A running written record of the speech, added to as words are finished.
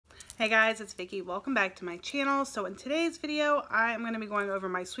Hey guys, it's Vicky. Welcome back to my channel. So in today's video, I am going to be going over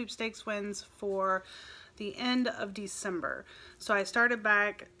my sweepstakes wins for the end of December. So I started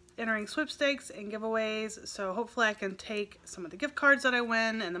back entering sweepstakes and giveaways, so hopefully I can take some of the gift cards that I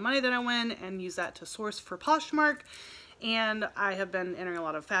win and the money that I win and use that to source for Poshmark. And I have been entering a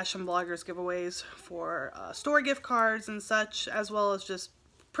lot of fashion bloggers giveaways for store gift cards and such, as well as just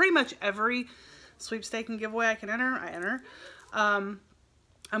pretty much every sweepstake and giveaway I can enter, I enter.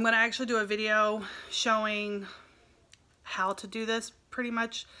 I'm going to actually do a video showing how to do this pretty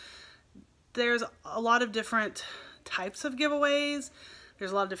much. There's a lot of different types of giveaways.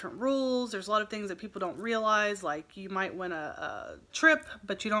 There's a lot of different rules. There's a lot of things that people don't realize, like you might win a trip,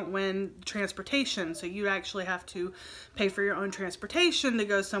 but you don't win transportation. So you actually have to pay for your own transportation to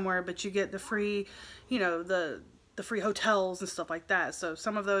go somewhere, but you get the free, you know, the free hotels and stuff like that. So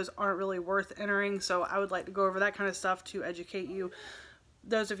some of those aren't really worth entering. So I would like to go over that kind of stuff to educate you,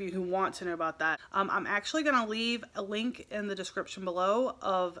 those of you who want to know about that. I'm actually going to leave a link in the description below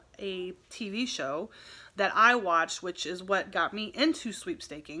of a TV show that I watched, which is what got me into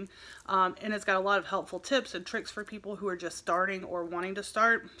sweepstaking. And it's got a lot of helpful tips and tricks for people who are just starting or wanting to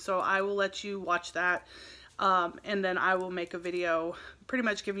start. So I will let you watch that. And then I will make a video pretty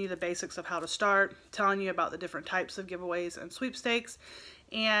much giving you the basics of how to start, telling you about the different types of giveaways and sweepstakes.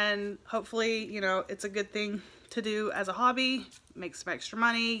 And hopefully, you know, it's a good thing to do as a hobby, make some extra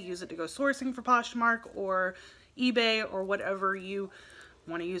money, use it to go sourcing for Poshmark or eBay or whatever you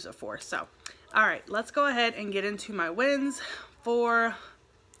want to use it for. So, all right, let's go ahead and get into my wins for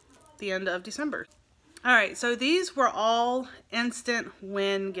the end of December. All right, so these were all instant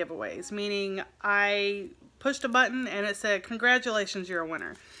win giveaways, meaning I pushed a button and it said, congratulations, you're a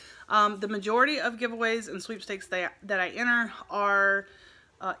winner. The majority of giveaways and sweepstakes that I enter are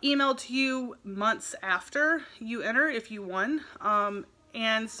emailed to you months after you enter if you won.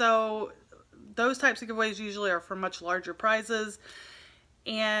 And so those types of giveaways usually are for much larger prizes.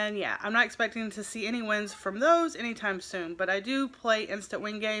 And yeah, I'm not expecting to see any wins from those anytime soon, but I do play instant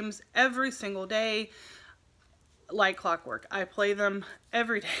win games every single day like clockwork. I play them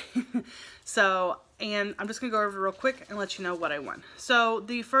every day. So, and I'm just gonna go over real quick and let you know what I won. So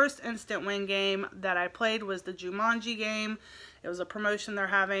the first instant win game that I played was the Jumanji game. It was a promotion they're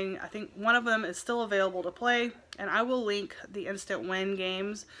having. I think one of them is still available to play, and I will link the instant win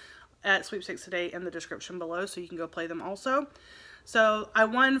games at Sweepstakes Today in the description below so you can go play them also. So I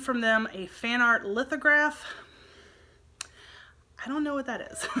won from them a fan art lithograph. I don't know what that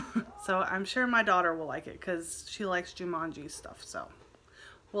is. So I'm sure my daughter will like it because she likes Jumanji stuff, so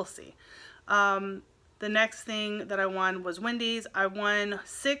we'll see. The next thing that I won was Wendy's. I won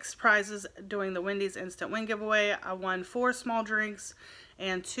 6 prizes doing the Wendy's Instant Win giveaway. I won 4 small drinks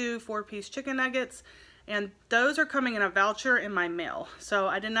and 2 4-piece chicken nuggets. And those are coming in a voucher in my mail. So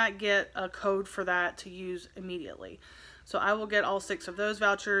I did not get a code for that to use immediately. So I will get all 6 of those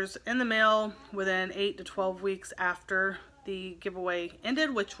vouchers in the mail within 8 to 12 weeks after the giveaway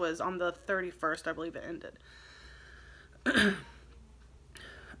ended, which was on the 31st, I believe it ended.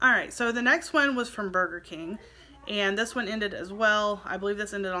 Alright, so the next one was from Burger King, and this one ended as well. I believe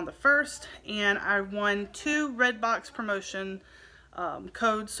this ended on the 1st, and I won 2 Redbox promotion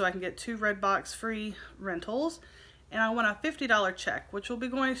codes, so I can get 2 Redbox free rentals, and I won a $50 check, which will be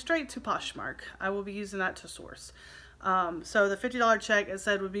going straight to Poshmark. I will be using that to source. So the $50 check, it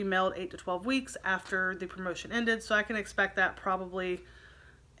said, would be mailed 8 to 12 weeks after the promotion ended, so I can expect that probably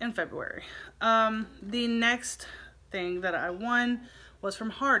in February. The next thing that I won was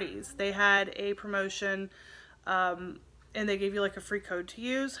from Hardee's. They had a promotion and they gave you like a free code to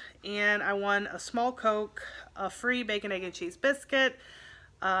use, and I won a small Coke, a free bacon, egg, and cheese biscuit,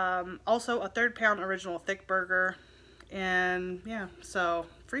 also a 3rd pound original thick burger, and yeah, so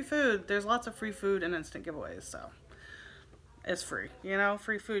free food. There's lots of free food and instant giveaways, so it's free, you know,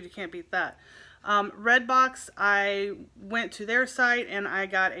 free food, you can't beat that. Redbox, I went to their site and I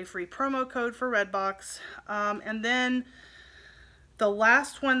got a free promo code for Redbox, and then the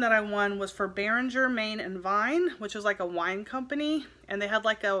last one that I won was for Behringer, Maine and Vine, which was like a wine company, and they had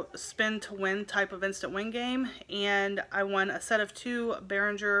like a spin to win type of instant win game, and I won a set of 2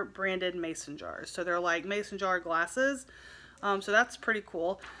 Behringer branded mason jars. So they're like mason jar glasses, so that's pretty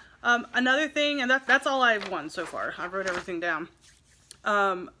cool. Another thing, and that's all I've won so far. I wrote everything down.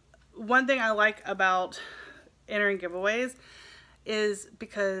 One thing I like about entering giveaways is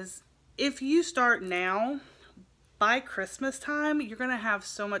because if you start now, by Christmas time, you're going to have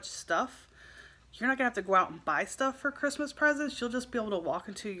so much stuff. You're not going to have to go out and buy stuff for Christmas presents. You'll just be able to walk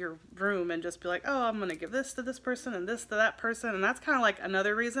into your room and just be like, oh, I'm going to give this to this person and this to that person. And that's kind of like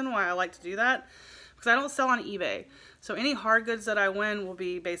another reason why I like to do that. because I don't sell on eBay. So any hard goods that I win will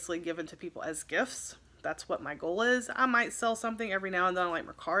be basically given to people as gifts. That's what my goal is. I might sell something every now and then like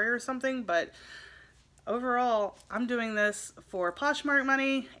Mercari or something, but overall, I'm doing this for Poshmark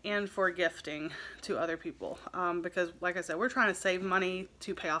money and for gifting to other people. Because like I said, we're trying to save money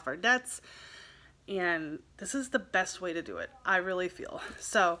to pay off our debts. And this is the best way to do it, I really feel.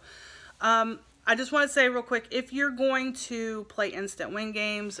 So, I just want to say real quick, if you're going to play instant win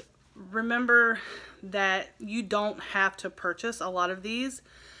games, remember that you don't have to purchase a lot of these.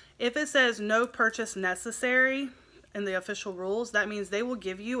 If it says no purchase necessary in the official rules, that means they will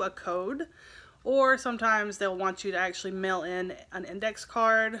give you a code, or sometimes they'll want you to actually mail in an index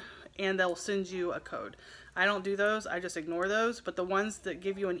card and they'll send you a code. I don't do those, I just ignore those, but the ones that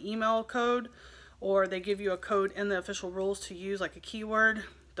give you an email code or they give you a code in the official rules to use like a keyword,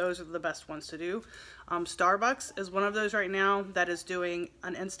 those are the best ones to do. Starbucks is one of those right now that is doing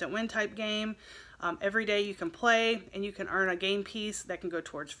an instant win type game. Every day you can play and you can earn a game piece that can go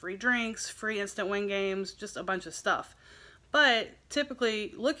towards free drinks, free instant win games, just a bunch of stuff. But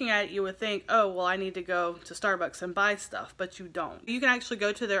typically looking at it, you would think, oh, well, I need to go to Starbucks and buy stuff, but you don't. You can actually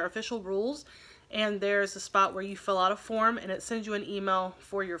go to their official rules and there's a spot where you fill out a form and it sends you an email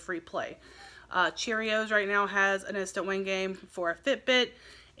for your free play. Cheerios right now has an instant win game for a Fitbit,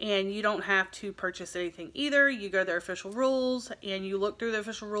 and you don't have to purchase anything either. You go to their official rules and you look through the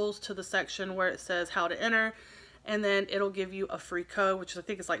official rules to the section where it says how to enter, and then it'll give you a free code, which I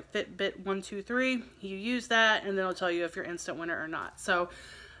think is like Fitbit123. You use that and then it'll tell you if you're instant winner or not. So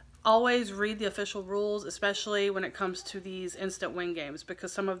always read the official rules, especially when it comes to these instant win games,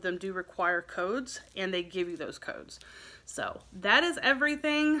 because some of them do require codes and they give you those codes. So that is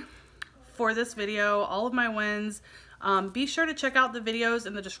everything for this video, all of my wins. Be sure to check out the videos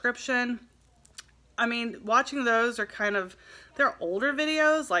in the description. I mean, watching those are they're older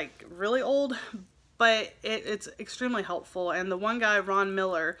videos, like really old, but it's extremely helpful. And the one guy, Ron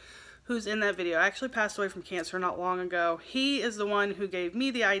Miller, who's in that video, actually passed away from cancer not long ago. He is the one who gave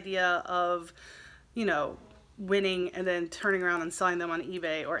me the idea of, you know, winning and then turning around and selling them on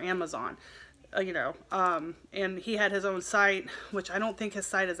eBay or Amazon. And he had his own site, which I don't think his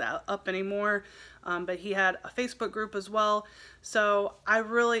site is up anymore, but he had a Facebook group as well. So I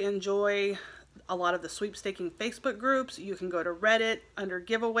really enjoy a lot of the sweepstaking Facebook groups. You can go to Reddit under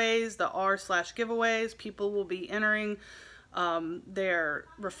giveaways, the r/giveaways. People will be entering their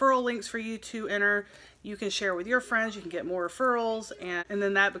referral links for you to enter. You can share with your friends, you can get more referrals, and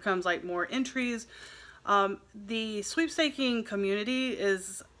then that becomes like more entries. The sweepstaking community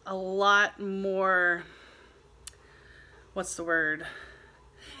is a lot more, what's the word?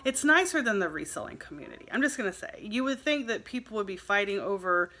 It's nicer than the reselling community. I'm just gonna say, you would think that people would be fighting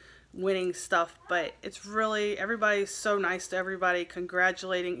over winning stuff, but it's really, everybody's so nice to everybody,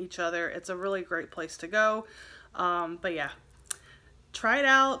 congratulating each other. It's a really great place to go. But yeah, try it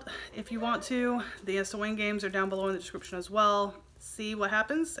out if you want to. The instant win games are down below in the description as well. See what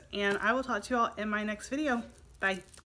happens, and I will talk to you all in my next video. Bye.